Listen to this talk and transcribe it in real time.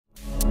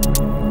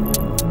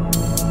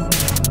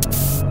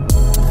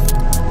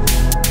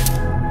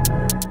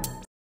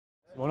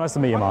nice to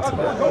meet you, Martin.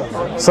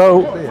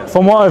 So,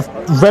 from what I've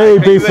very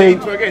briefly...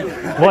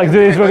 What I can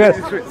do is again.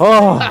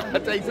 Oh!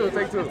 Take two.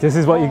 This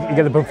is what you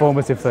get the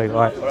performative thing.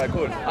 All right.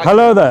 Cool.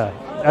 Hello there.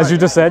 As you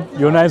just said,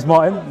 your name's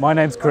Martin, my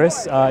name's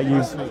Chris.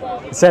 You've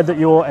said that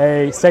you're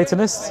a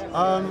Satanist.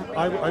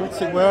 I would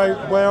say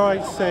where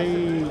I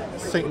say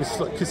Satanist,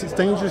 because it's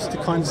dangerous to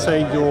kind of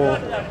say you're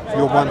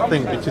one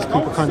thing, because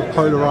people kind of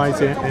polarize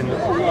it and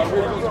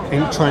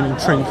try and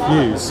entrench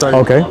views. So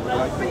okay.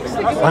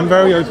 I'm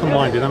very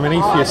open-minded. I'm an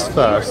atheist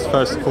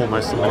first and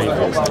foremost. I'm an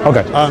atheist.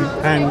 Okay.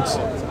 And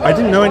I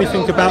didn't know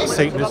anything about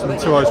Satanism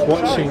until I was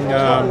watching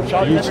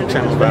YouTube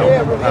channels about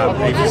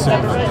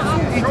atheism.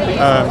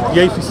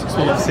 The atheist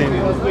experience in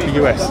the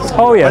US.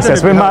 Oh yes,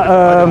 with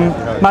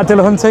Matt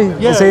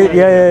Dillahunty. Yeah.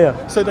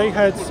 So they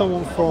had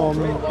someone from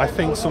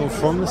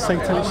the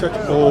Satanic Church,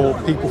 or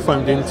people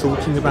phoned in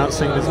talking about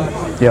Satanism.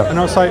 Yeah. And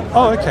I was like,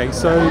 oh, okay,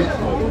 so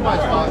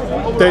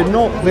they're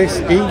not this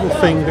evil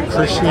thing that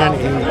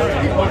Christianity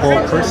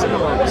or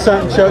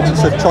certain churches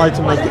have tried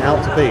to make it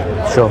out to be.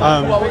 Sure.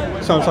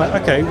 So I was like,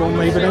 okay, well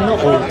maybe they're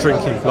not all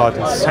drinking blood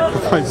and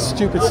sacrifice,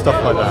 stupid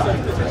stuff like that.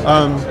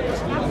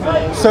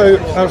 So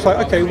I was like,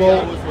 okay,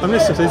 well, I'm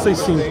listening to this. They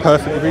seem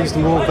perfectly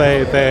reasonable.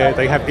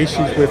 They have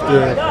issues with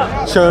the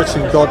church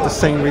and God the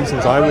same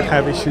reasons I would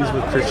have issues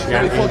with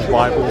Christianity and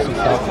Bibles and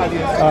stuff.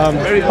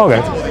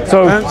 Okay.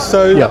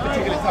 So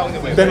yeah.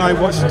 Then I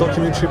watched a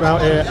documentary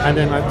about it, and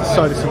then I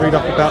decided to read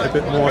up about it a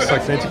bit more so I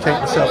can educate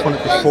myself on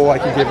it before I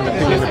could give an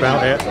opinion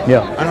about it.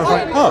 Yeah. And I was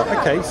like, oh,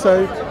 okay,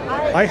 so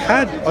I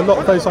had a lot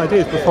of those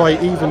ideas before I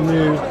even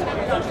knew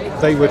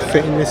they would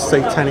fit in this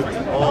satanic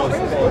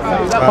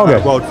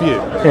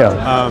worldview.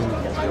 Yeah.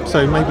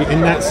 So maybe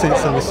in that sense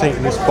I'm a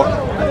Satanist,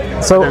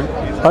 but... So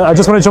I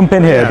just want to jump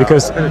in here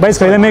because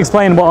basically let me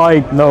explain what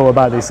I know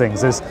about these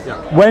things. Is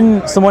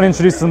when someone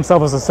introduces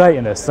themselves as a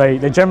Satanist,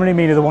 they generally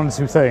mean either one of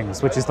two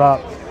things, which is that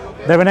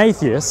they're an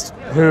atheist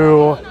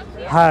who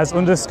has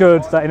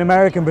understood that in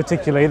America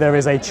particularly there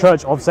is a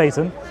Church of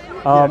Satan,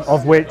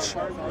 of which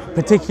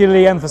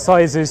particularly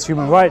emphasizes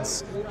human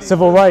rights,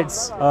 civil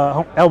rights,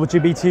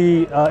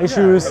 LGBT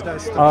issues,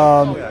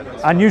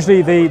 and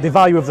usually the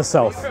value of the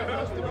self,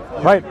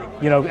 right?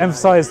 You know,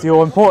 emphasize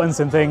your importance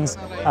in things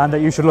and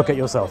that you should look at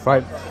yourself,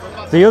 right?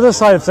 The other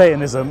side of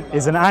Satanism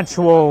is an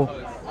actual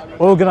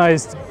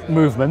organized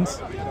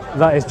movement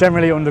that is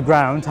generally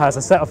underground, has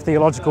a set of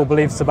theological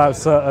beliefs about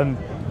certain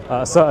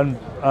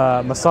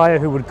Messiah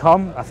who would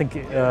come. I think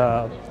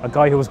a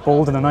guy who was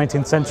bald in the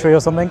 19th century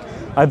or something.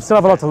 I still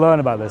have a lot to learn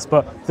about this,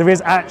 but there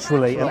is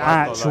actually an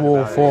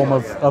actual form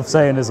of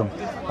Satanism.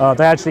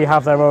 They actually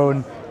have their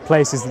own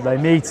places that they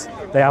meet.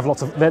 They have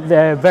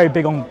they're very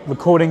big on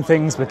recording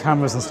things with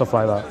cameras and stuff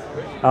like that.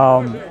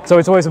 So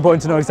it's always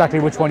important to know exactly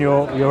which one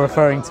you're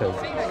referring to.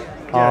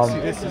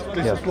 This is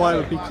why I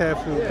would be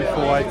careful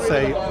before I'd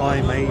say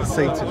I'm a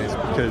Satanist,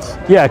 because...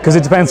 Yeah, because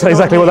it depends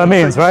exactly what that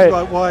means, right?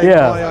 Why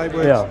I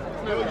would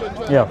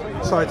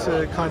try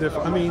to kind of...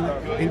 I mean,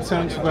 in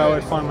terms of where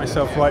I find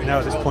myself right now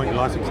at this point in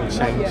life, it can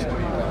change.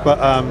 But,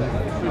 I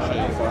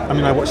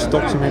mean, I watched a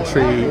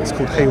documentary, it's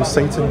called Hail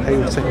Satan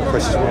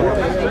Question Mark.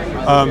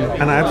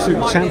 And I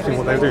absolutely champion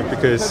what they're doing,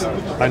 because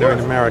I know in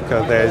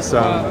America there's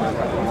a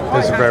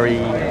very...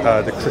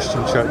 the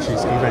Christian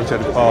churches,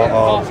 evangelical,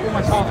 are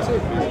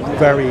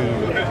very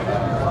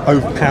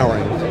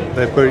overpowering.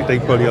 They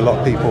bully a lot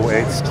of people.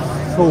 It's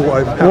full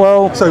overpowering.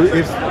 Well, so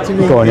if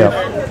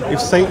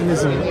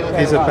Satanism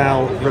is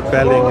about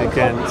rebelling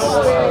against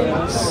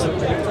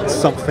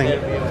something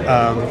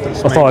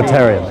that's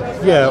authoritarian,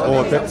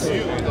 or that's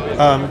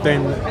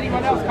then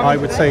I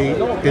would say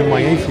in my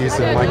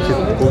atheism I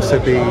could also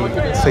be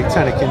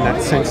satanic in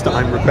that sense that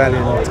I'm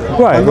rebelling.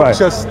 I'm not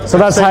just so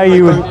that's how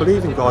you don't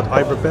believe in God.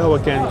 I rebel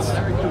against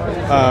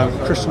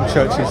Christian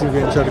churches,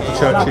 evangelical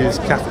churches,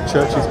 Catholic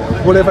churches,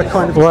 whatever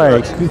kind of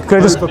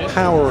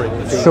overpowering.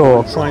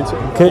 Sure. Trying to.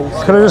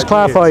 Can I just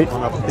clarify?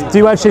 Do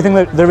you actually think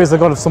that there is a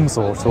God of some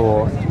sort,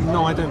 or?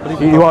 No, I don't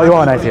believe. You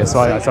are an atheist,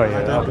 right? Sorry.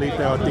 I don't believe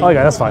there are demons. Okay,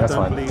 that's fine.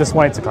 Just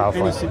wanted to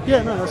clarify.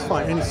 That's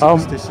fine. Any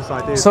superstitious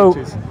ideas, which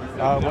is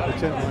what the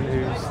gentleman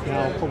who's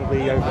now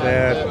probably over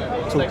there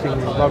talking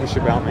rubbish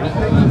about me.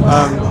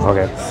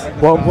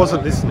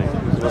 Wasn't listening.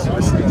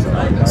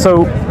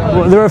 So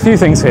there are a few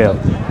things here.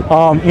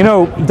 You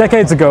know,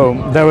 decades ago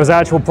there was an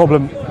actual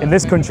problem in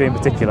this country in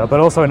particular, but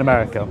also in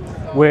America,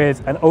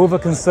 with an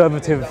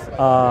over-conservative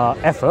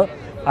effort,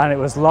 and it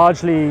was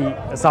largely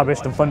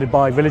established and funded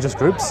by religious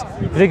groups,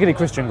 particularly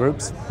Christian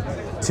groups,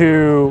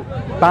 to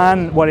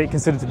ban what it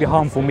considered to be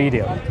harmful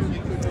media.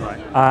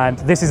 And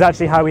this is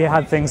actually how we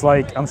had things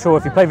like, I'm sure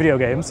if you play video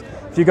games,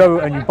 if you go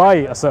and you buy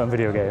a certain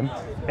video game,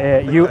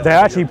 they're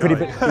actually pretty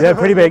big. They're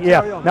pretty big.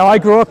 Yeah. Now I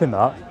grew up in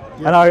that,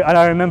 and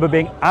I remember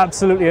being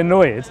absolutely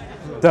annoyed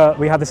that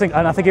we had this thing.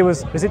 And I think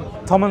is it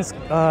Thomas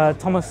Clark?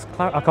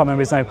 I can't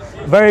remember his name.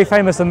 Very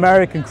famous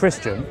American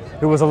Christian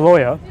who was a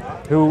lawyer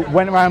who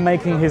went around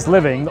making his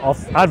living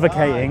off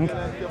advocating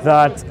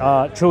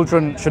that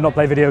children should not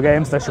play video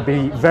games. There should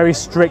be very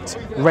strict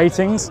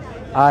ratings,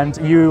 and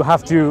you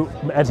have to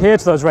adhere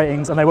to those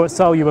ratings, and they won't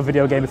sell you a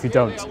video game if you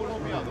don't.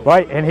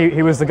 right? And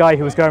he was the guy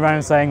who was going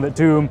around saying that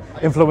Doom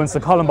influenced the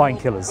Columbine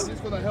killers.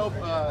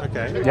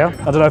 Okay. Yeah?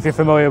 I don't know if you're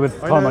familiar with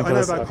Columbine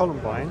killers. I know about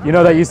Columbine. You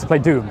know they used to play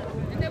Doom?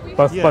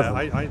 Both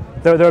of them.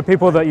 There are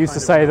people that used to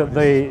say that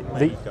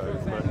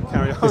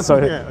Carry on. So,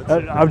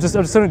 I'm just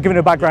sort of giving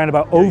a background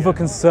about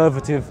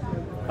over-conservative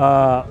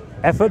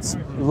efforts,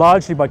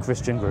 largely by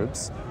Christian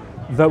groups,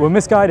 that were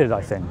misguided,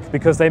 I think,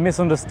 because they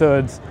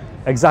misunderstood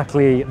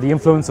exactly the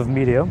influence of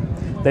media.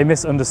 They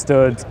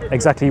misunderstood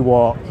exactly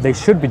what they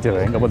should be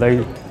doing and what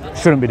they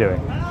shouldn't be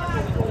doing.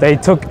 They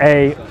took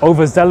a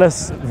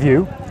overzealous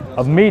view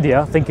of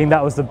media, thinking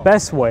that was the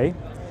best way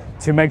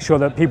to make sure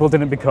that people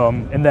didn't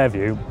become, in their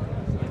view,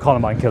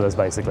 Columbine killers,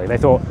 basically. They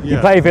thought, you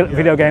play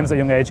video games at a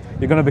young age,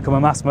 you're going to become a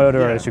mass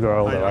murderer as you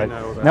grow older, right?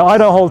 Now, I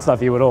don't hold to that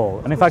view at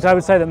all. And in fact, I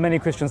would say that many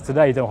Christians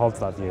today don't hold to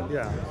that view.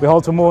 We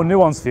hold to a more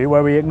nuanced view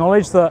where we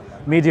acknowledge that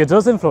media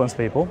does influence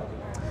people,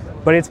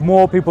 but it's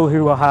more people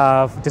who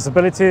have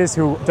disabilities,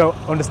 who don't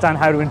understand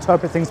how to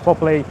interpret things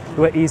properly,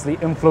 who are easily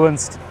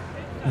influenced.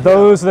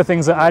 Those are the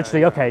things that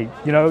actually, okay,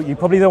 you know, you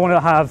probably don't want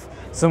to have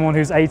someone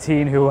who's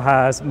 18 who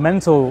has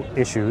mental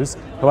issues,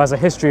 who has a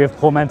history of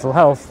poor mental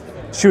health,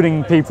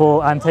 shooting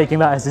people and taking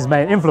that as his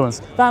main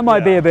influence. That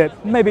might be a bit,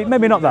 maybe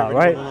not that,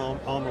 right?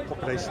 Armed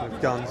population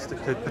of guns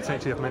that could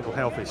potentially have mental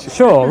health issues.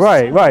 Sure,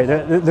 right.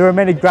 There are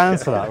many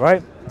grounds for that,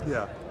 right?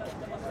 Yeah.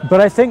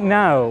 But I think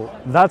now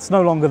that's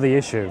no longer the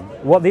issue.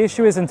 What the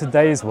issue is in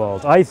today's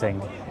world, I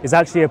think, is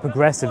actually a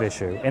progressive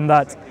issue, in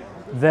that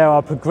there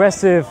are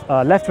progressive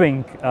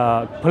left-wing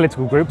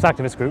political groups,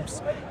 activist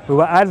groups, who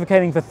are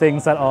advocating for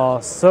things that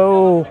are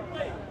so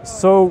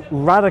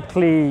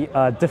radically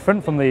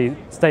different from the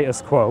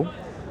status quo,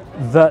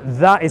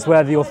 that is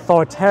where the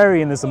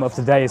authoritarianism of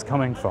today is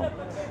coming from.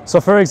 So,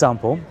 for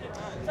example,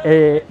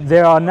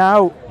 there are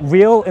now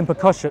real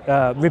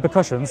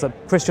repercussions that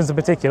Christians in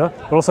particular,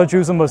 but also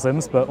Jews and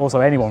Muslims, but also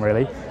anyone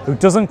really, who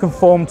doesn't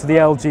conform to the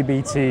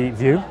LGBT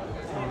view,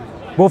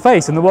 will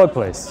face in the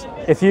workplace.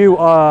 If you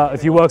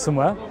work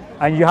somewhere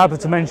and you happen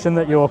to mention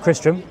that you're a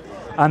Christian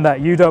and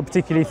that you don't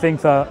particularly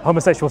think that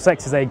homosexual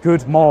sex is a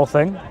good moral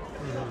thing,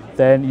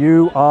 then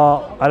you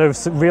are at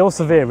a real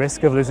severe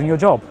risk of losing your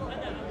job.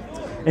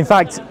 In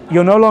fact,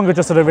 you're no longer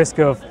just at a risk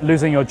of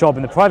losing your job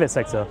in the private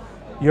sector,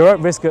 you're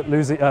at risk of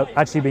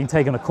actually being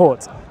taken to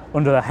court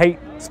under the hate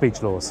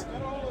speech laws.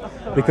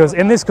 Because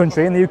in this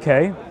country, in the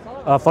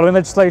UK, following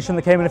legislation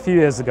that came in a few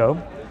years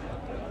ago,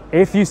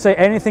 if you say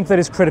anything that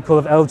is critical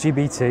of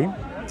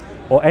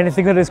LGBT or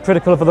anything that is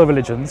critical of other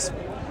religions,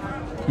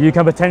 you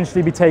can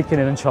potentially be taken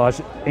in and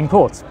charged in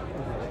court.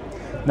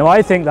 Now,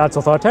 I think that's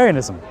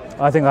authoritarianism.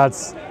 I think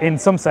that's, in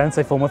some sense,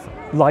 a form of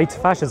light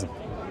fascism.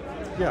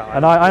 Yeah,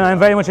 and I'm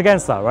very much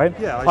against that, right?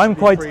 Yeah, I'm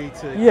quite. Free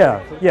to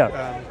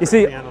you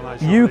see,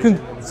 you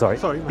can. Sorry.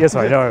 Yeah,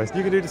 sorry. No worries.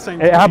 You can do the same.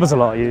 It happens a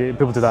lot.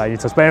 People do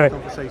that. But anyway,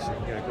 conversation.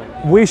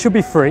 Yeah, we should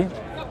be free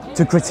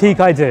to critique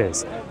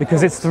ideas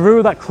because it's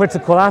through that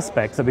critical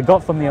aspect that we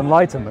got from the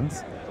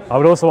Enlightenment. I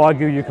would also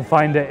argue you can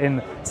find it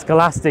in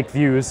scholastic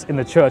views in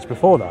the church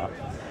before that.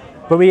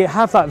 But we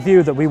have that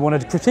view that we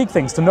want to critique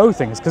things, to know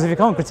things, because if you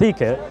can't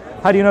critique it,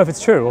 how do you know if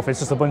it's true or if it's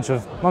just a bunch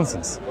of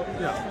nonsense?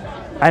 Yeah.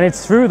 And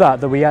it's through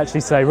that we actually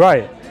say,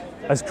 right,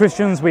 as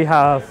Christians we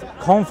have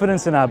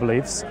confidence in our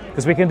beliefs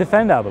because we can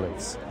defend our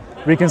beliefs.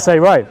 We can say,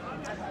 right,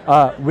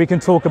 we can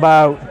talk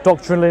about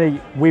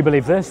doctrinally we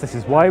believe this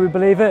is why we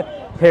believe it,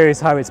 here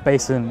is how it's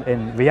based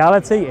in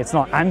reality. It's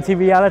not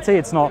anti-reality,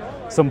 it's not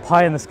some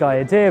pie-in-the-sky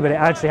idea, but it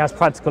actually has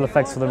practical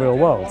effects for the real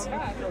world.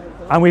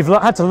 And we've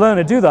had to learn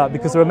to do that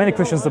because there were many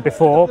Christians that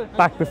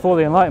back before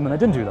the Enlightenment,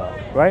 that didn't do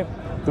that, right?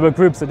 There were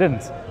groups that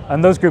didn't.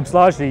 And those groups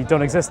largely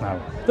don't exist now.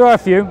 There are a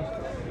few.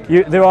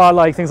 There are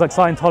like things like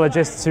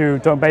Scientologists who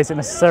don't base it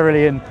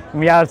necessarily in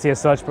reality as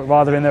such, but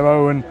rather in their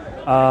own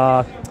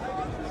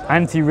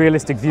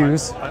anti-realistic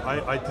views.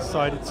 I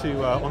decided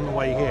to, on the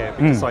way here,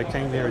 because I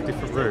came here a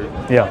different route,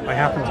 I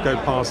happened to go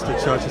past the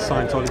Church of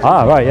Scientology.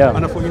 Ah, right, yeah.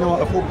 And I thought, you know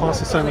what, I've walked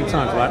past it so many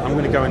times, like, I'm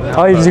going to go in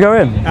now. Oh, did you go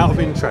in? Out of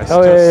interest,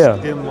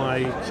 in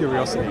my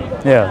curiosity.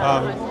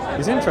 Yeah.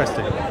 It's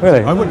interesting.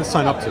 Really? I wouldn't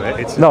sign up to it.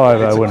 It's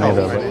I wouldn't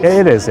either. Really.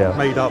 It is, yeah.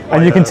 Made up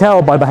and you can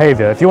tell by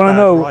behaviour. If you want to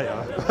know...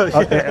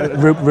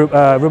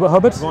 Robert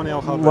Hubbard? Ron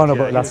L.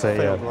 Hubbard, that's it,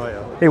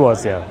 yeah. He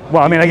was, yeah.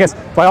 Well, I mean, I guess,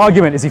 by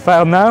argument, is he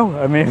failed now?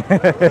 I mean... He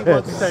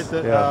said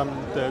that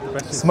the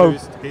best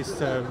thing is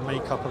to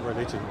make up a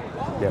religion.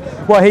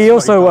 Yeah. Well, he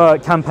also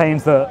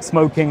campaigned that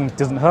smoking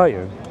doesn't hurt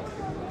you.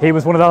 He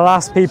was one of the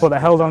last people that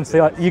held on to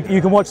the...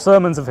 You can watch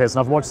sermons of his, and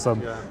I've watched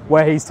some,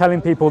 where he's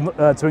telling people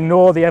to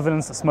ignore the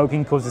evidence that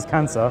smoking causes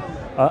cancer.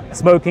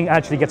 Smoking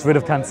actually gets rid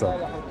of cancer.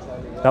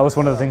 That was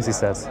one of the things he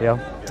said, yeah.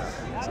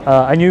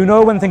 And you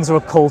know when things are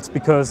occult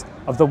because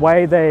of the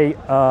way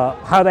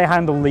how they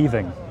handle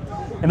leaving.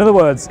 In other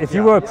words, if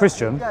you were a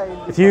Christian,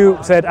 if you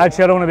said,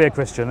 actually I don't want to be a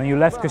Christian, and you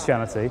left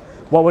Christianity,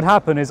 what would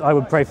happen is I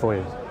would pray for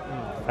you.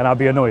 And I'd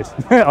be annoyed.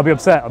 I'd be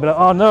upset. I'd be like,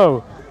 oh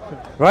no,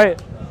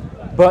 right?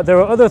 But there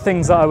are other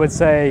things that I would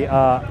say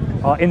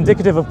are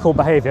indicative of cult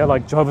behavior,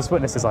 like Jehovah's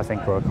Witnesses, I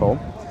think, are a cult.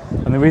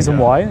 And the reason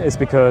why is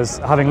because,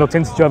 having looked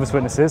into Jehovah's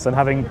Witnesses and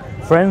having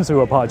friends who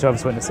are part of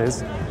Jehovah's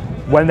Witnesses,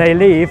 when they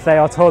leave, they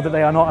are told that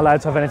they are not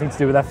allowed to have anything to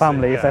do with their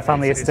family if their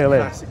family is still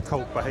in.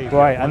 Cult behavior.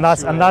 Right, and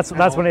that's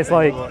when it's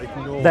like,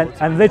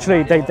 and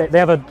literally they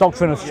have a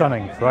doctrine of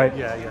shunning, right?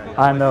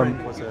 And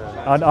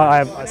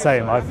I've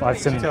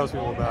seen. She tells me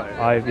all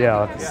about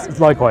it.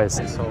 Likewise.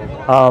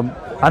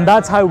 And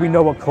that's how we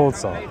know what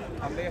cults are.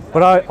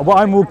 But what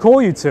I will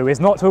call you to is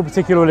not to a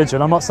particular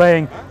religion. I'm not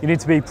saying you need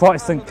to be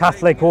Protestant,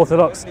 Catholic,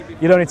 Orthodox.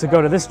 You don't need to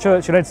go to this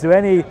church. You don't need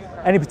to do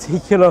any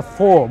particular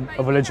form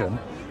of religion,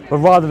 but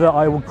rather that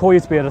I will call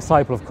you to be a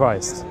disciple of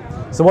Christ.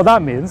 So what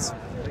that means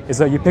is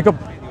that you pick up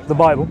the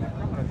Bible,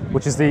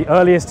 which is the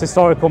earliest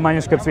historical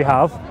manuscripts we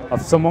have of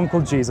someone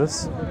called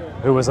Jesus,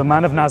 who was a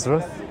man of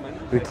Nazareth,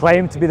 who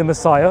claimed to be the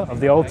Messiah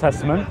of the Old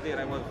Testament,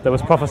 that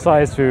was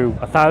prophesied through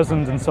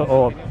 1,000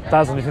 or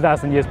 1,000 to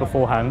 2,000 years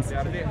beforehand,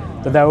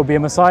 that there would be a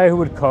Messiah who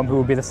would come, who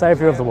would be the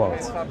Saviour of the world,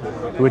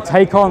 who would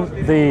take on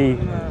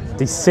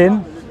the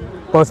sin,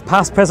 both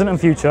past, present and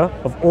future,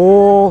 of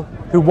all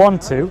who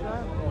want to,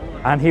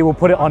 and he will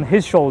put it on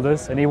his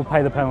shoulders and he will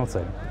pay the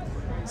penalty.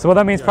 So what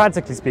that means,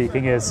 practically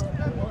speaking, is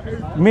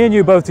me and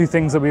you both do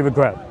things that we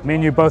regret. Me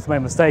and you both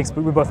make mistakes,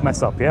 but we both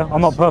mess up, yeah?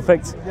 I'm not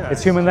perfect.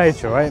 It's human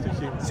nature, right?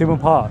 It's human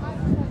part.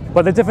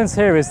 But the difference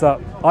here is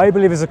that I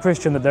believe as a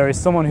Christian that there is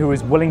someone who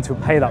is willing to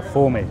pay that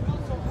for me.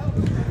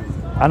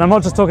 And I'm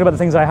not just talking about the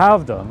things I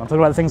have done, I'm talking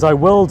about the things I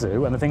will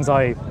do and the things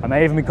I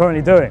may even be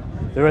currently doing.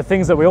 There are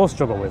things that we all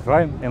struggle with,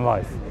 right, in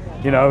life.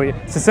 You know,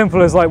 it's as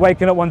simple as like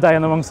waking up one day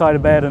on the wrong side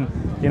of bed and,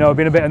 you know,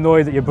 being a bit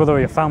annoyed at your brother or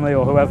your family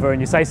or whoever,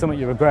 and you say something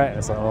you regret, and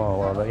it's like, oh,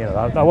 well, you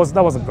know,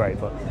 that wasn't great,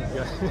 but,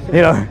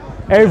 you know,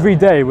 every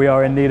day we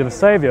are in need of a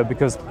saviour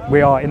because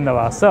we are in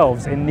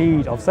ourselves in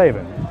need of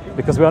saving,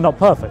 because we are not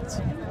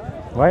perfect,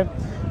 right?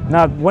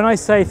 Now, when I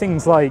say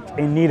things like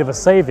in need of a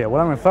saviour,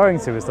 what I'm referring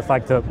to is the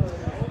fact that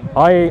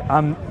I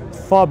am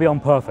far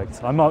beyond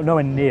perfect. I'm not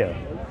nowhere near.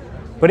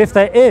 But if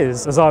there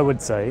is, as I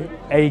would say,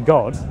 a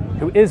God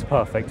who is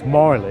perfect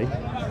morally,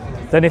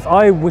 then if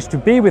I wish to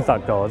be with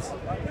that God,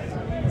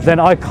 then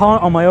I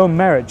can't on my own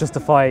merit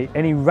justify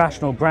any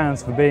rational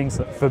grounds for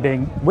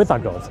being with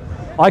that God.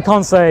 I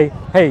can't say,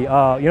 hey,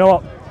 you know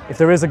what, if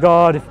there is a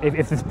God,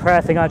 if this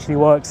prayer thing actually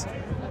works,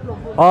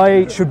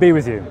 I should be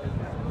with you.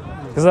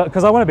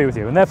 Because I want to be with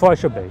you, and therefore I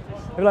should be.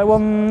 They'd be like, well,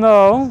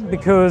 no,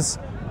 because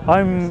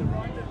I'm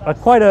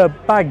quite a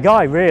bad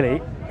guy,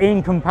 really,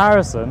 in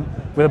comparison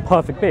with a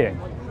perfect being.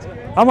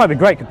 I might be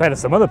great compared to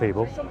some other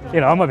people.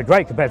 You know, I might be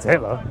great compared to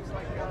Hitler,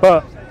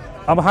 but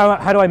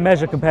how do I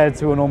measure compared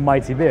to an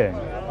almighty being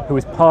who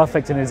is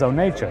perfect in his own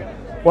nature?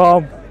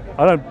 Well,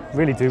 I don't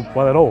really do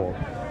well at all.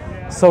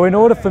 So in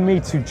order for me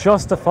to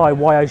justify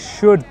why I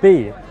should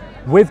be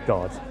with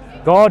God,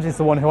 God is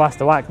the one who has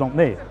to act, not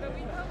me.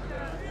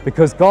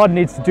 Because God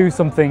needs to do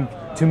something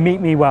to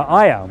meet me where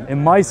I am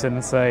in my sin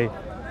and say,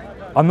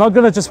 I'm not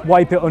going to just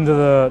wipe it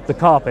under the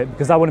carpet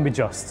because that wouldn't be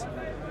just.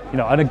 You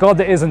know, and a God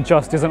that isn't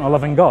just isn't a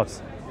loving God.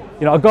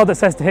 You know, a God that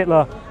says to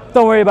Hitler,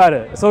 don't worry about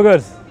it, it's all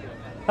good.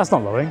 That's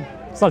not loving,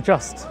 it's not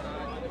just.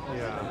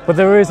 Yeah. But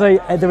there is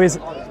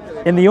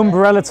in the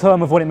umbrella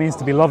term of what it means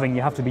to be loving,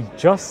 you have to be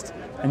just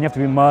and you have to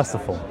be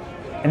merciful.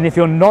 And if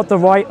you're not the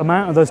right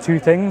amount of those two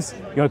things,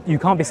 you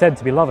can't be said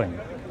to be loving.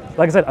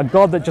 Like I said, a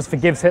God that just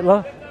forgives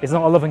Hitler is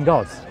not a loving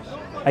God.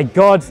 A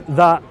God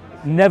that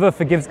never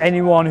forgives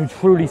anyone who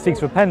truly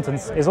seeks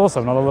repentance is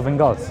also not a loving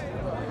God.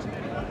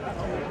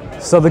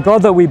 So the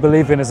God that we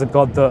believe in is a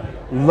God that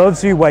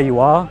loves you where you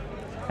are,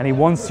 and he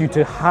wants you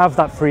to have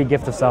that free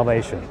gift of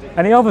salvation.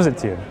 And he offers it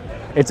to you.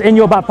 It's in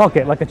your back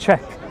pocket like a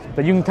check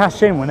that you can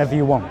cash in whenever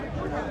you want.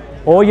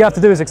 All you have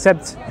to do is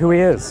accept who he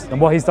is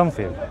and what he's done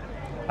for you.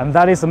 And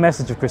that is the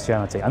message of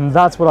Christianity, and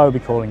that's what I would be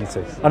calling you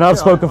to. I know I've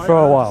spoken for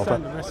a while, but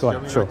go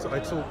on, sure. I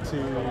talk to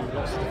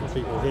lots of different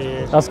people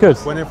here. That's good.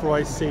 Whenever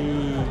I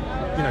see,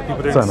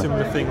 people doing a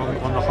similar thing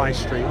on the high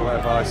street or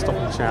whatever, I stop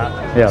and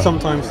chat. Yeah.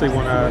 Sometimes they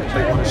want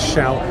to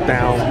shout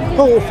down,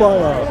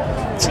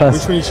 "Hellfire!"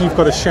 which means you've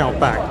got to shout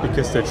back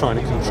because they're trying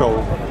to control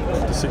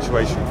the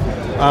situation.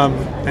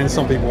 And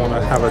some people want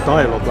to have a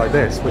dialogue like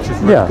this, which is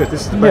really good.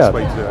 This is the best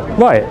way to do it.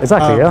 Right,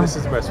 exactly. This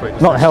is the best way to do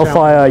it. Not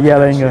hellfire,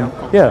 yelling, and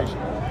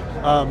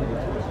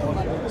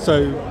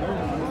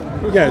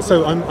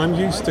so I'm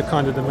used to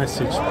kind of the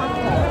message.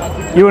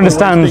 You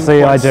understand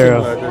the idea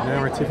of the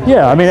narrative.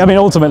 Yeah, I mean,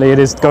 ultimately it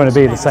is going to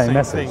be the same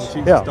message.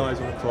 Jesus dies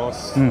on the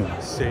cross,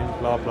 sin,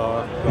 blah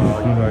blah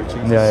blah.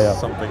 Jesus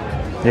something.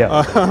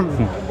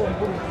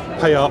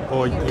 Pay up,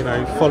 or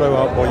follow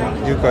up, or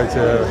you go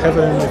to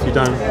heaven. If you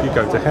don't, you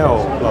go to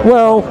hell. Blah,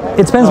 well,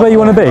 it depends where you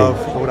want to be.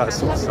 All that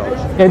sort of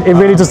stuff. It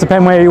really does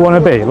depend where you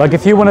want to be. Like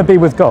if you want to be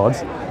with God,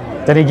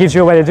 then he gives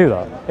you a way to do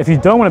that. If you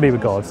don't want to be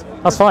with God,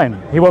 that's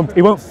fine. He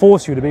won't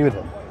force you to be with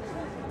him.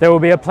 There will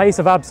be a place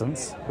of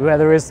absence where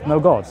there is no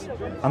God.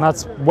 And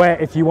that's where,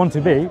 if you want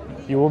to be,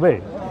 you will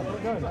be.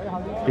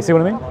 You see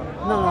what I mean?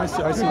 No, I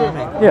see what you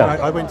mean. Yeah.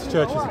 I went to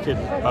church as a kid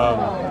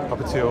up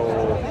until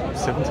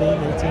 17,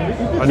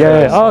 18.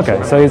 Yeah. Oh,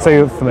 okay. So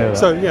you're familiar with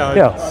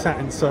that. So I sat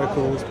in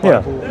circles,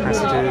 Bible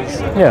passages.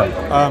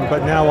 Yeah.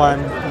 But now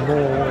I'm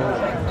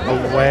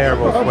more aware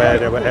of where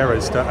there were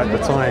errors, that at the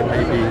time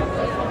maybe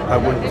I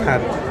wouldn't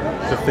have had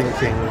the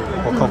thinking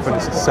or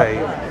confidence to say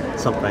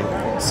something.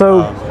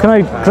 So can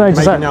I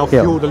just maybe now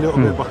fueled a little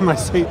bit by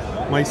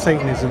my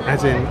Satanism,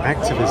 as in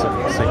activism,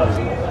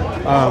 Satanism.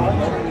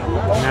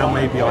 Now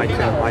maybe I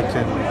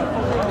can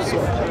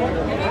sort of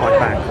fight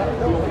back,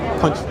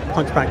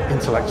 punch back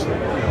intellectually.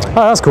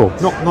 Oh, that's cool.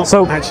 Not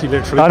so, actually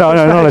literally. No,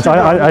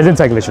 I didn't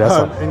take it literally.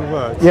 That's in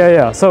words.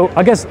 Yeah. So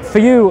I guess for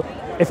you,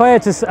 if I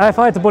had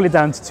to boil it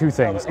down to two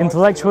things,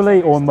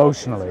 intellectually or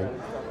emotionally,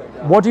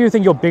 what do you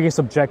think your biggest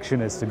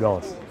objection is to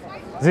God?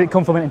 Does it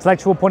come from an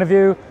intellectual point of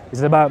view?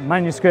 Is it about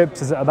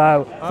manuscripts? Is it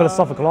about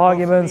philosophical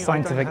arguments,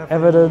 scientific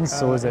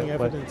evidence, or is it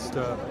evidence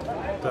that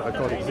a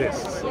God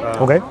exists?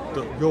 Okay.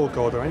 That your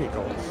God or any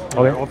God.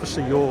 Okay.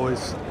 Obviously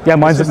yours. Yeah,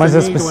 mine's a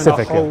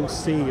specific. A whole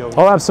sea of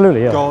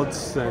absolutely. Yeah.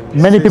 Gods and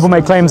many people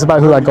make claims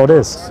about who that God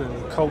is.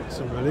 And cults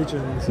and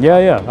religions.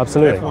 Yeah,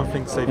 absolutely. Everyone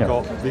thinks they've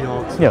got the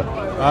answer.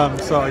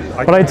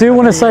 Yeah. But I do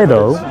want to say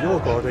though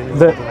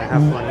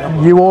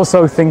that you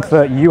also think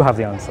that you have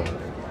the answer.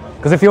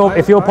 Because if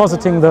you're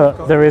positing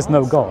that there is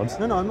no God.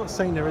 No, I'm not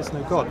saying there is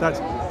no God.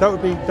 That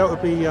would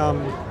be.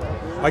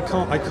 I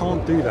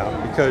can't do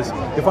that, because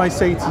if I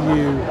say to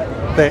you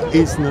there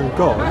is no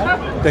God,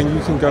 then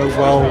you can go,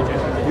 well,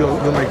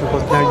 you're making a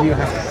point. Now you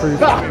have to prove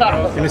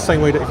that. In the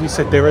same way that if you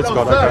said there is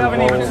God, I go,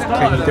 well,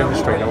 can you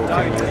demonstrate that? Or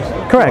can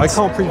you? Correct. I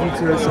can't prove you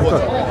to there is no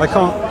God.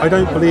 I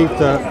don't believe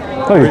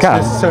that there is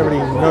necessarily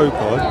no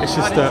God. It's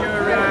just that.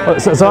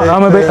 So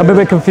I'm a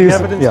bit confused.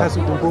 The evidence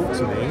hasn't been brought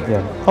to me.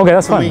 Yeah. Okay,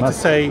 that's fine. For me to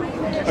say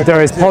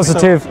there is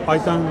positive. I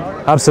don't.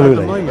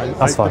 Absolutely. At the moment,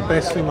 that's fine. The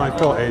best thing I've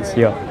got is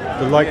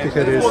the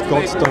likelihood is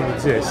gods don't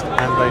exist, and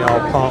they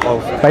are part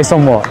of. Based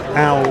on what?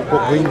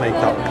 What we make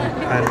up,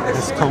 and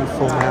it's come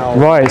from our.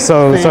 Right.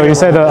 So you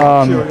say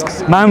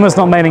that man was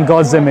not made in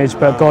God's image,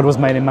 but God was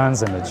made in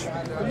man's image.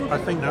 I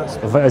think that's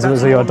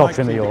your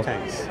doctrine that you're.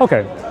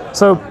 Okay.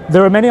 So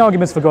there are many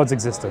arguments for God's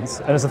existence,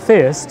 and as a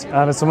theist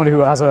and as someone who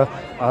has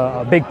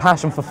a big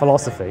passion for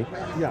philosophy,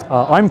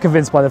 I'm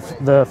convinced by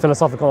the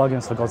philosophical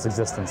arguments for God's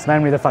existence,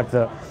 namely the fact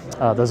that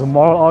there's a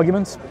moral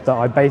argument, that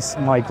I base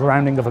my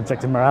grounding of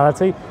objective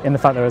morality in the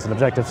fact there is an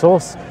objective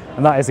source,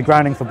 and that is the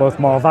grounding for both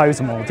moral values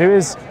and moral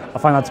duties. I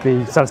find that to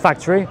be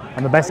satisfactory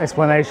and the best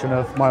explanation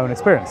of my own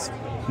experience,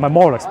 my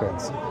moral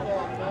experience.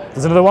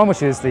 There's another one,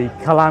 which is the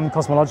Kalam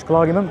cosmological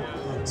argument.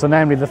 So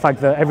namely the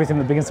fact that everything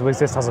that begins to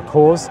exist has a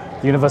cause.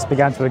 The universe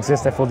began to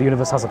exist, therefore the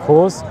universe has a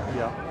cause.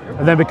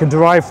 And then we can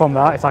derive from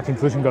that, if that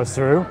conclusion goes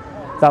through,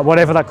 that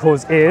whatever that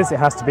cause is, it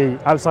has to be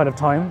outside of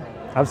time,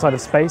 outside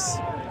of space,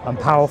 and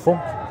powerful.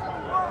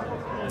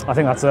 I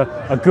think that's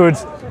a good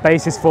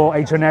basis for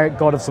a generic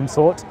God of some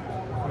sort.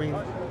 I mean,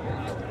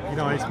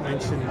 I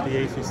mentioned the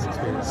atheist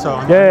experience. So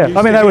I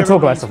mean, they would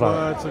talk about stuff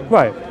like that.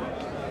 Right.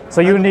 So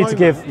you would need to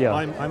give,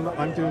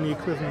 I'm doing the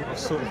equivalent of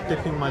sort of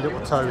dipping my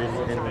little toe in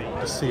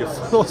the sea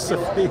of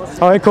philosophy.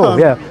 Oh, cool,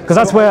 because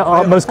that's where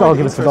most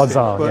arguments for gods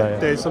are.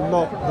 But there's a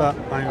lot that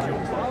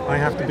I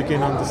have to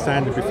begin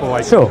understanding before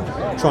I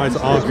try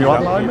to argue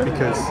that with you,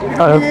 because...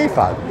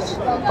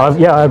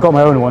 I've got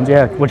my own ones,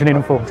 What do you need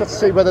them for? Just to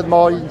see whether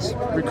mine's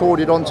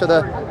recorded onto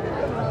the...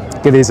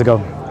 Give these a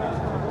go.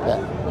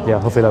 Yeah,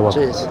 hopefully they will.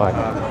 Cheers.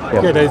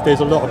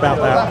 There's a lot about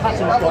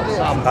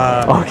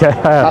that. Okay.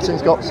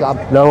 Patton's got some.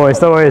 No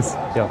worries.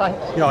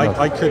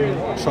 I couldn't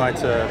try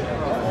to,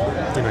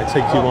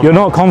 take you on. You're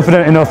not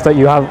confident enough that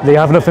you have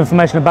enough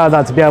information about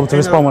that to be able to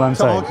respond what I'm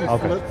saying.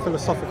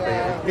 Philosophically,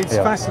 it's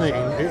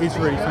fascinating. It is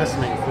really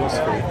fascinating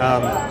philosophy.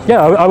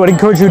 I would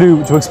encourage you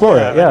to explore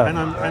it. And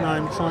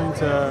I'm trying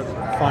to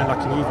find like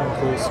an even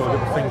course or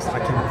little things that I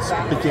can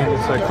begin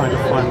to kind of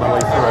find my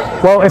way through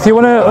it. Well, if you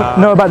want to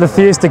know about the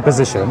theistic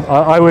position,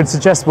 I would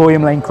suggest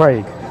William Lane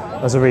Craig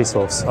as a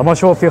resource. I'm not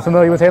sure if you're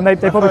familiar with him. They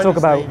probably talk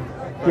about.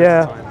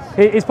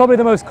 He's probably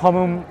the most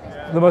common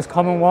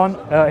one.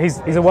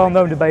 He's a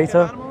well-known debater.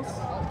 Of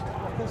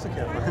course I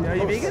can. Are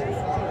you vegan?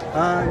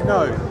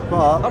 No,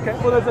 but... Okay,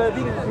 well there's a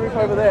vegan group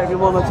over there if you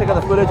want to check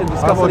out the footage and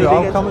discuss any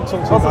vegan. I'll come and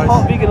talk to you Lots of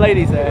hot vegan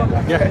ladies there.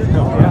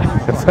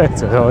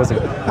 Perfect.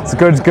 It's a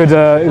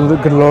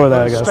good lure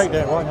there, I guess. Straight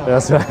there, right now.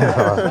 That's right.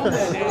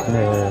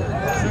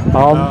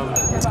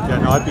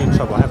 I'd be in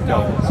trouble. I have to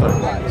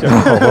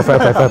go.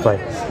 Fair play.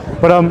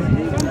 But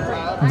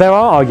there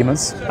are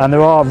arguments and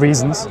there are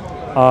reasons.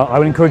 I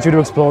would encourage you to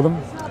explore them.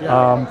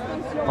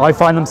 I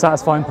find them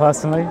satisfying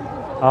personally.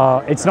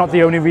 It's not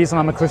the only reason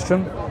I'm a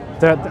Christian.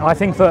 I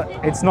think that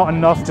it's not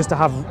enough just to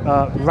have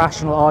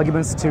rational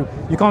arguments.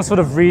 You can't sort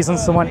of reason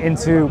someone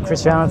into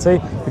Christianity,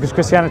 because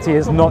Christianity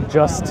is not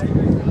just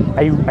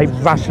a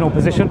rational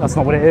position. That's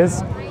not what it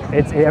is.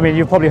 I mean,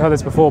 you've probably heard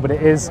this before, but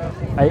it is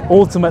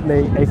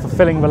ultimately a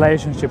fulfilling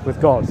relationship with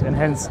God, and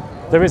hence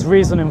there is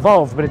reason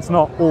involved, but it's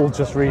not all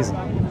just reason.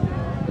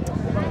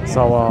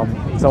 So I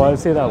would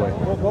see it that way.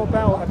 What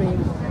about? I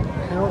mean,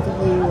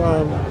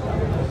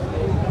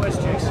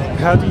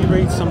 how do you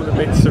read some of the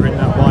bits that are in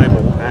that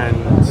Bible? And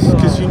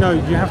because you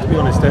have to be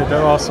honest,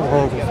 there are some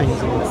horrible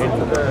things in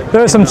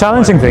there are some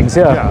challenging things,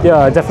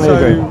 I definitely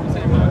agree.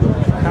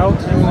 How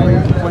do you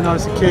read when I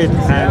was a kid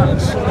and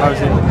I was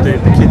in the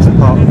kids are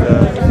part of the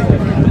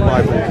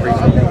Bible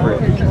reading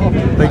group,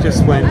 they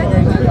just went,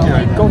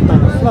 God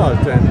done the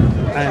flood and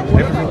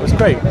everything was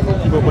great.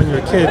 But when you're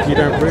a kid, you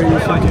don't really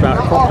think about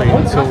it properly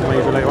until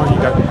maybe later on you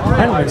go,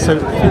 hang on, so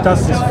if he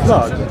does this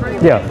flood,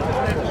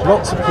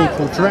 lots of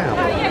people drown.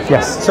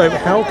 Yes. So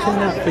how can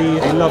that be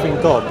a loving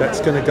God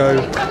that's going to go,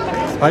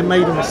 I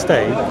made a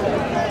mistake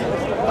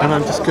and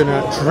I'm just going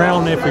to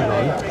drown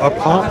everyone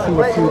apart from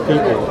a few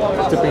people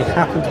that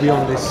happen to be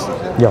on this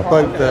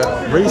boat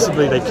that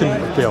reasonably they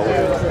couldn't build.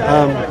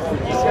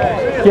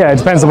 Yeah, it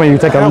depends on whether you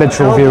take a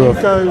literal view of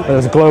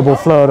there's a global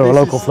flood or a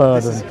local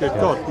flood. This is a good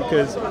God,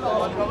 because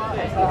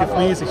if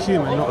me as a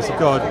human, not as a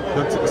God,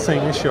 looked at the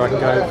same issue, I can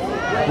go,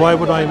 why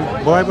would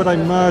I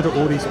murder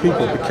all these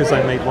people because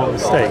I made one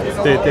mistake?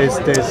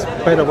 There's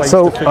better ways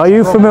to fix So, are you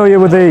the problem. familiar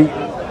with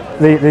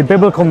the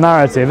biblical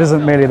narrative?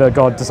 Isn't merely that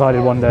God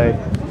decided one day,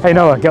 hey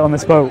Noah, get on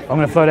this boat, I'm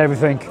going to flood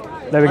everything.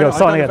 There we go,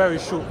 starting a again. very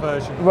short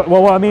version.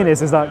 Well, what I mean is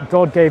that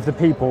God gave the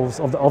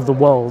peoples of the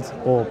world,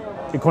 or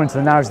according to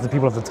the narrative, the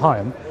people of the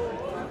time,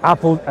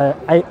 ample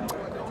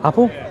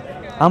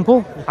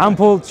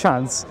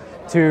chance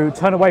to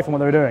turn away from what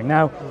they were doing.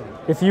 Now,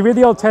 if you read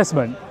the Old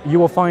Testament, you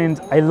will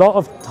find a lot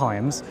of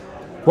times,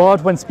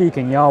 God, when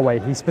speaking, Yahweh,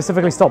 he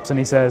specifically stops and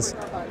he says,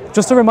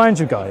 just to remind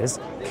you guys,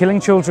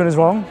 killing children is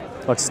wrong.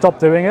 Like, stop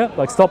doing it.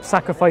 Like, stop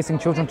sacrificing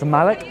children to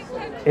Malak.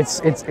 It's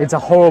a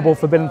horrible,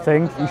 forbidden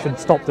thing. You should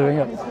stop doing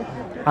it.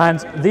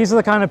 And these are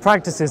the kind of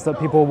practices that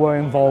people were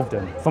involved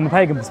in from a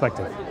pagan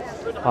perspective.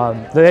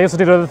 They also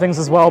did other things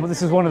as well, but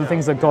this is one of the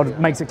things that God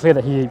makes it clear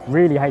that he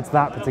really hates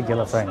that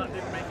particular thing.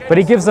 But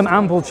he gives them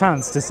ample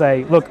chance to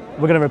say, look,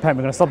 we're going to repent,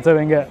 we're going to stop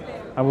doing it,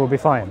 and we'll be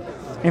fine.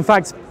 In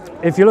fact,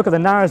 if you look at the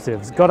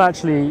narratives, God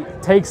actually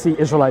takes the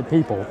Israelite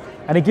people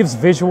and he gives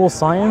visual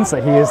signs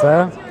that he is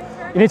there.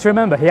 You need to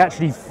remember, he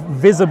actually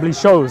visibly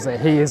shows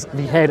that he is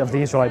the head of the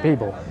Israelite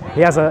people.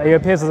 He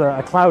appears as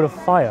a cloud of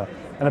fire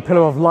and a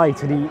pillar of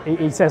light, and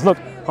he says, look,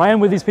 I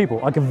am with these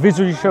people, I can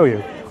visually show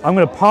you. I'm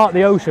going to part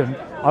the ocean,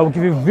 I will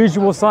give you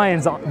visual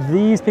signs that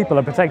these people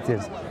are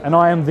protected, and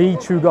I am the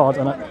true God,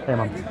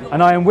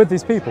 and I am with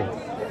these people.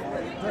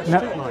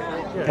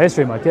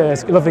 Street Mike, yeah,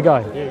 he's a lovely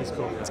guy. Yeah, he's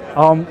cool.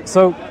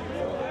 So,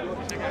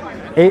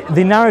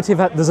 the narrative,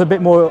 there's a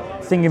bit more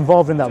thing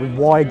involved in that with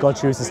why God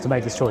chooses to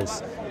make this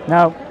choice.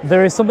 Now,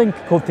 there is something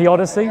called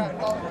theodicy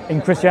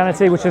in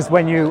Christianity, which is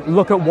when you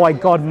look at why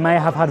God may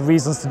have had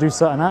reasons to do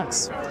certain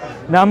acts.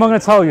 Now, I'm not going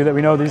to tell you that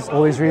we know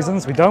all these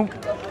reasons, we don't.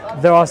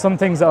 There are some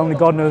things that only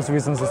God knows the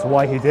reasons as to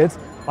why he did.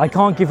 I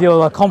can't give you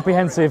a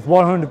comprehensive,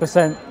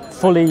 100%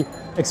 fully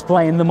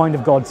explain the mind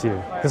of God to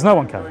you, because no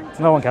one can.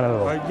 No one can at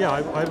all. I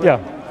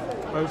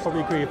would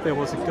probably agree if there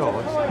was a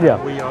God.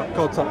 Yeah. We are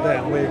God's up there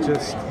and we're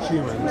just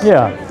humans.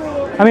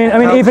 Yeah. I mean,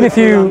 How even if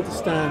you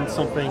understand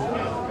something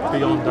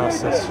beyond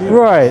us as humans.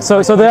 Right. So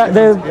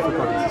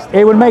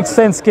it would make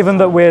sense, given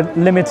that we're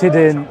limited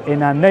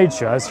in our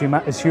nature as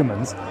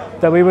humans,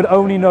 that we would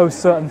only know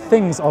certain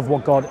things of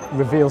what God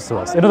reveals to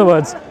us. In other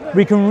words,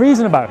 we can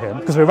reason about him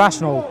because we're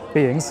rational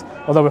beings,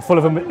 although we're full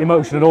of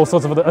emotion and all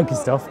sorts of other ugly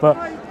stuff, but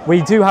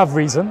we do have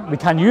reason. We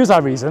can use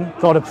our reason.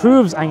 God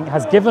approves and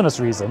has given us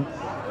reason,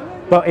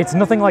 but it's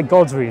nothing like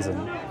God's reason.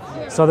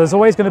 So there's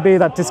always going to be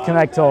that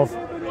disconnect of,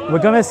 we're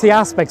going to see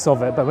aspects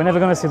of it, but we're never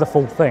going to see the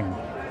full thing.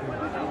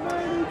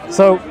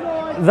 So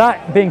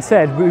that being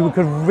said, we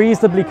could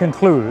reasonably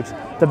conclude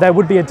that there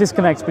would be a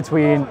disconnect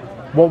between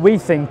what we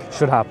think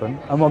should happen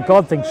and what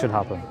God thinks should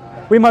happen.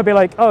 We might be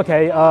like,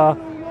 okay,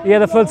 yeah,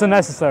 the floods are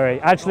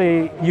necessary.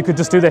 Actually, you could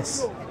just do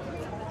this.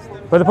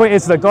 But the point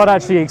is that God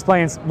actually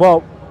explains,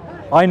 well,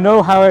 I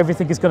know how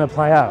everything is going to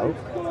play out.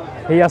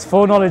 He has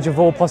foreknowledge of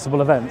all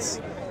possible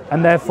events.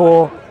 And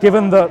therefore,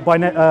 given that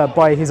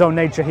by his own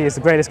nature he is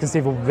the greatest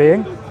conceivable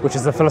being, which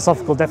is the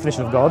philosophical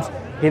definition of God,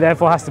 he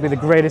therefore has to be the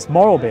greatest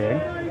moral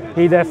being.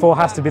 He therefore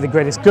has to be the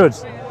greatest good.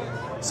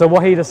 So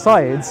what he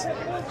decides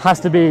has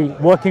to be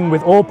working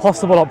with all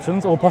possible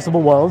options, all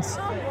possible worlds.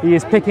 He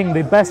is picking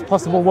the best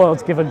possible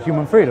worlds given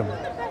human freedom.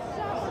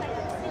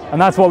 And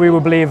that's what we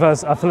would believe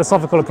as a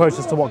philosophical approach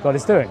as to what God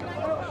is doing.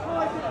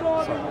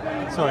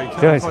 Sorry,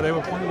 they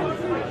were pointing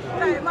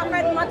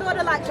at my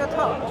daughter likes your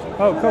talk.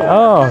 Oh, cool.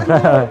 Oh,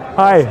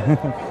 hi.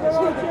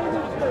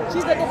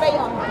 She's the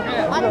debater.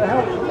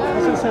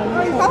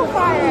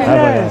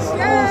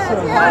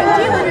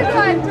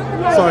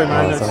 Sorry,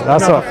 man.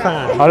 That's I'm what. a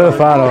fan. I'm a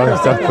fan of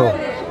it. That's cool.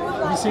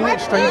 Have you seen it,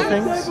 Stranger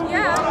Things?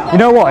 You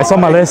know what? It's on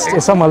my list.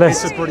 It's on my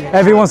list. It's a brilliant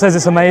Everyone says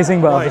it's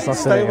amazing, but I've Right, just not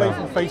seen stay it. away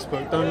from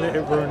Facebook. Don't let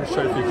it ruin the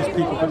show because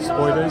people put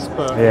spoilers.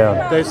 But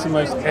Yeah. there's the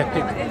most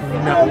epic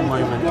metal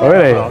moment. Oh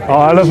really? ever. Oh,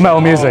 I love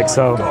metal music,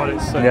 so God,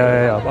 it's so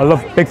yeah. I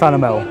love, big fan of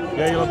metal.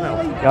 Yeah, you love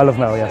metal. Yeah, I love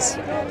metal. Yes.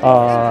 You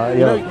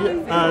Yeah.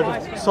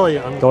 know, sorry,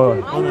 I'm Go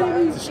on.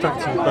 going to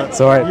distract you, but It's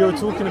all right. you were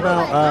talking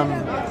about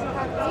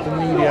the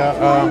media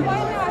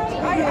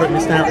putting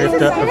this narrative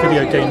that a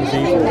video game is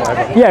evil or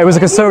whatever. Yeah, it was a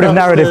conservative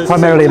narrative the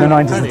primarily in the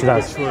Satanic 90s and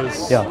Panic, 2000s. Which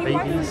was Yeah.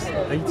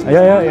 80s.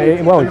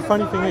 Yeah. Well, and the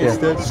funny thing is,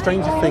 the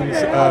Stranger Things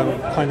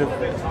kind of,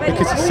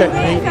 because it's set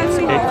in the 80s,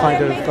 it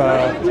kind of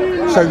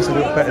shows a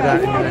little bit of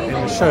that in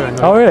the show. And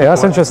oh, really?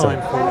 That's interesting.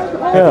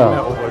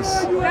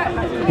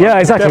 Yeah,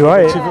 exactly,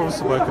 right. You've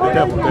also worked with the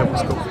devil. The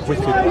devil's got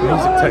wicked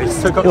music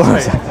taste. So I've got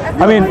to say.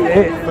 I mean,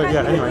 but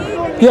yeah, anyway.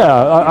 Yeah,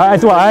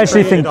 I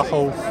actually think the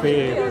whole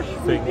fear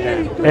thing.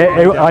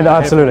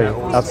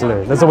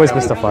 Absolutely. There's always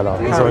been stuff like that.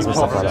 There's always been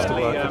stuff like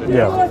that.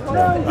 Yeah.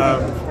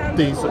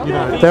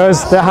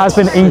 There has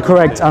been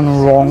incorrect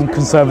and wrong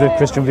conservative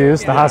Christian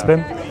views. There has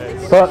been.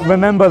 But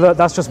remember that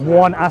that's just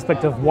one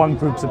aspect of one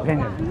group's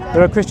opinion.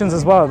 There are Christians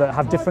as well that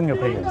have differing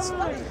opinions.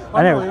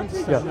 Anyway,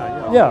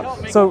 yeah.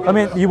 So I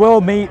mean, you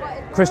will meet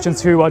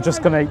Christians who are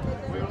just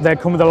they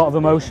come with a lot of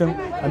emotion,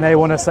 and they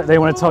want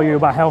to tell you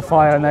about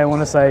hellfire, and they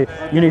want to say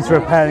you need to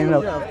repent.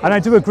 And I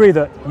do agree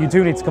that you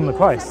do need to come to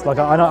Christ.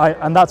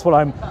 And that's what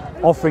I'm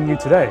offering you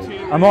today.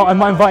 I'm not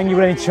inviting you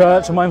to any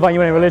church. I'm not inviting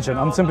you to any religion.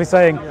 I'm simply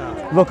saying,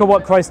 look at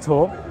what Christ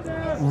taught.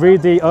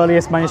 Read the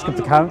earliest manuscript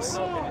accounts.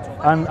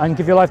 And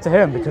give your life to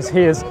Him, because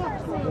He is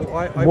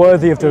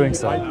worthy of doing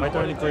so. I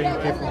don't agree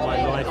with giving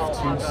my life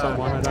to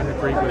someone. I don't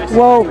agree with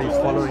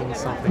following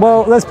something.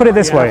 Well, let's put it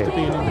this way. To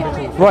be an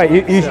individual. Right,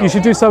 you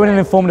should do so in an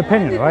informed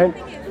opinion, right?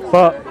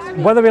 But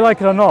whether we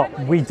like it or not,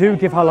 we do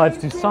give our lives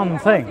to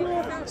something.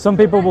 Some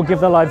people will give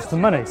their lives to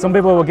money. Some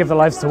people will give their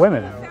lives to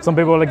women. Some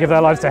people will give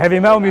their lives to heavy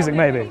metal music,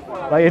 maybe.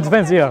 Like, it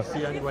depends, yeah.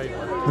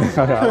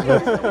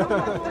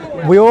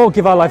 We all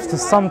give our lives to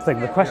something.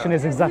 The question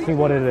is exactly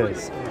what it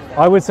is.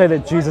 I would say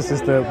that Jesus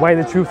is the way,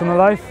 the truth, and the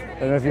life. I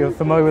don't know if you're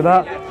familiar with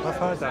that. I've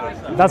heard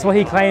that. That's what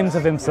He claims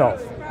of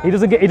Himself. He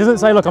doesn't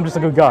say, look, I'm just a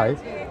good guy.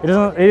 He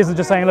isn't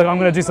just saying, look, I'm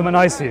going to do something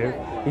nice to you.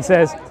 He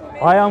says,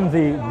 I am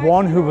the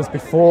one who was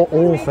before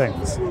all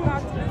things.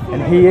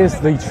 And He is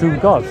the true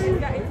God.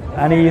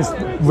 And He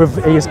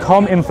has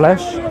come in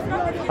flesh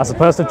as a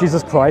person of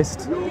Jesus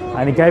Christ.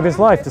 And He gave His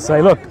life to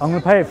say, look, I'm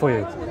going to pay it for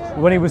you.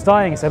 When He was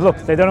dying, He said, look,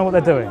 they don't know what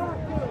they're doing.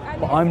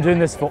 But I'm doing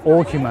this for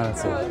all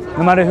humanity,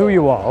 no matter who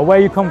you are or where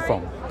you come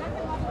from.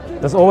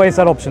 There's always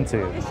that option to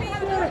you.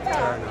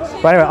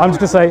 But anyway, I'm just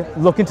going to say,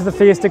 look into the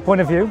theistic point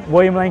of view.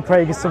 William Lane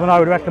Craig is someone I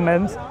would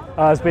recommend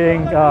as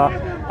being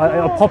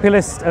a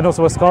populist and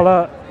also a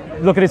scholar.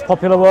 Look at his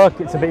popular work.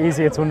 It's a bit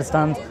easier to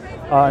understand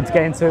and to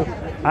get into.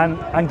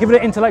 And give it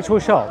an intellectual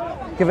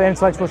shot. Give it an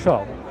intellectual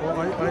shot. Well,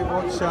 I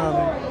watch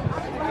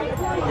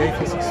the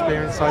Atheist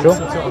Experience. I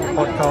listen to it on the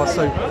podcast.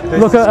 So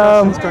look at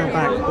going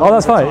back. Oh,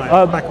 that's fine.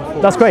 Back and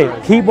forth. That's great.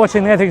 Keep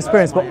watching the Atheist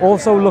Experience, but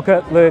also look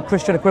at the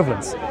Christian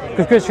equivalents,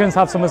 because Christians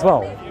have some as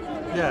well.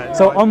 Yeah.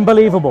 So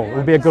Unbelievable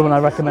would be a good one I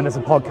recommend as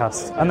a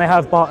podcast. And they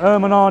have Bart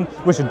Ehrman on,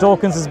 Richard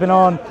Dawkins has been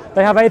on.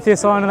 They have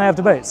atheists on, and they have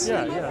debates.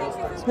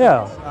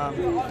 Yeah.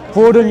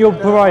 Broaden your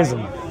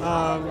horizon.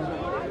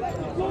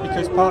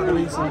 Because part of the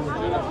reason,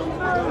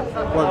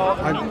 what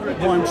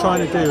I'm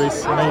trying to do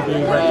is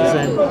maybe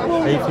represent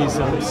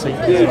atheism and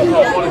Satanism.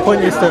 The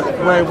point is that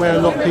where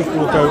a lot of people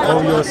will go,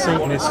 oh, you're a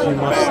Satanist, you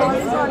must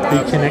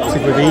be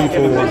connected with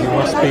evil, or you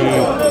must be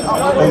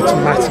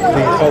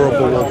automatically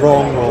horrible or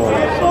wrong, or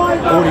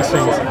all these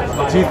things.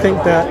 Do you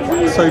think that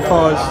so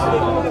far as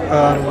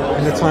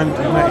in the time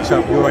that you met each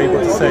other, you're able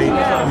to say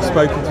you've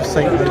spoken to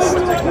Satanists?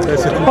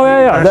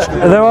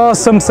 There are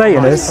some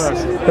Satanists.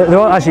 There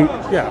are actually.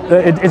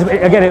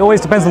 Again, it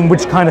always depends on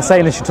which kind of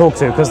Satanist you talk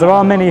to, because there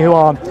are many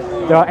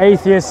there are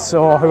atheists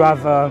or who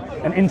have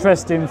an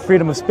interest in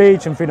freedom of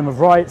speech and freedom of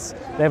rights.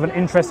 They have an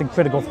interest in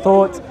critical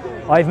thought.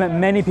 I've met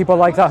many people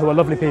like that who are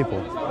lovely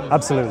people.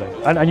 Absolutely.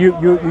 And you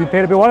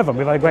appear to be one of them.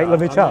 We've had a great,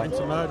 lovely chat.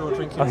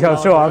 I'm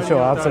sure,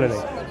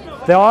 absolutely.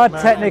 There are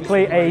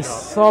technically a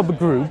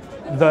subgroup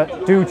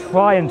that do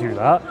try and do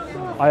that,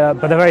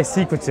 but they're very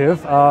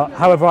secretive.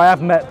 However, I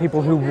have met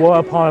people who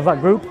were part of that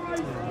group,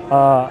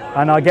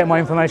 and I get my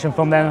information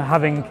from them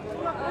having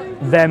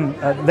them,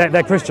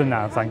 they're Christian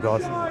now, thank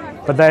God,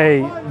 but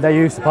they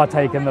used to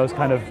partake in those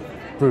kind of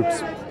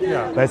groups.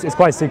 Yeah. But it's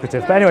quite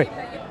secretive. But anyway,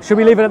 should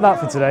we leave it at that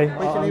for today?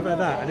 We can leave it at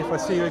that, and if I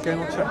see you again,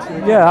 I'll chat to you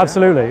again. Yeah,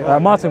 absolutely.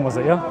 Martin, was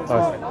it, yeah?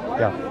 Oh,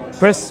 yeah.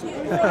 Chris,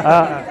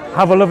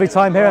 have a lovely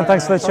time here, and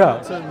thanks for the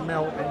chat.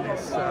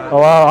 Oh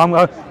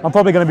wow, I'm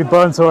probably going to be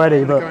burnt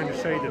already, but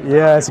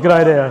yeah, it's a good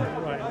idea.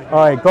 All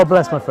right, God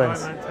bless, my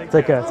friends.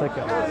 Take care.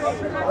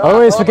 I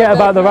always forget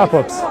about the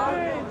wrap-ups.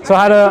 So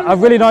I had a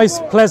really nice,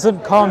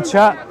 pleasant, calm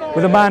chat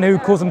with a man who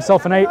calls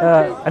himself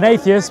an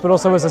atheist, but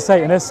also was a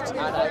Satanist.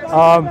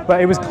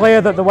 But it was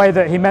clear that the way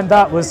that he meant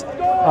that was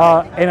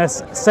in a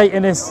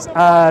Satanist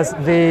as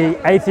the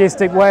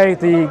atheistic way,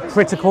 the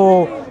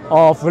critical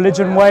of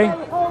religion way.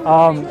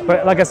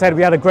 But like I said,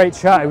 we had a great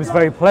chat. It was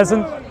very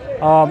pleasant.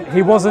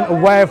 He wasn't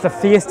aware of the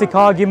theistic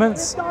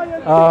arguments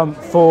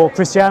for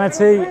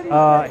Christianity.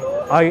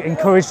 I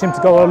encouraged him to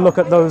go and look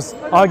at those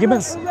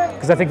arguments,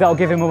 because I think that will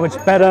give him a much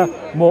better,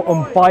 more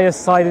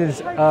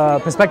unbiased-sided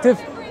perspective,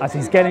 as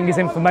he's getting his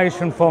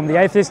information from the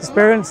Atheist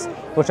Experience,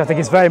 which I think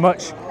is very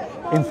much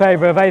in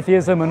favour of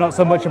atheism and not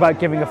so much about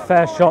giving a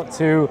fair shot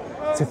to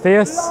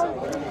theists.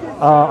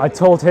 I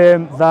told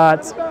him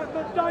that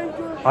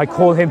I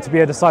call him to be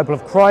a disciple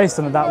of Christ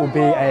and that would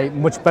be a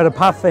much better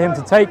path for him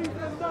to take,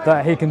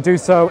 that he can do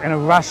so in a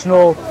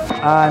rational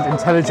and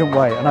intelligent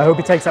way. And I hope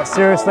he takes that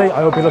seriously.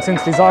 I hope he looks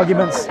into these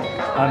arguments,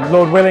 and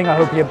Lord willing, I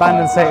hope he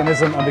abandons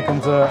Satanism and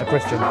becomes a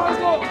Christian.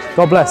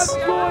 God bless.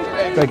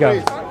 There you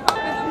go.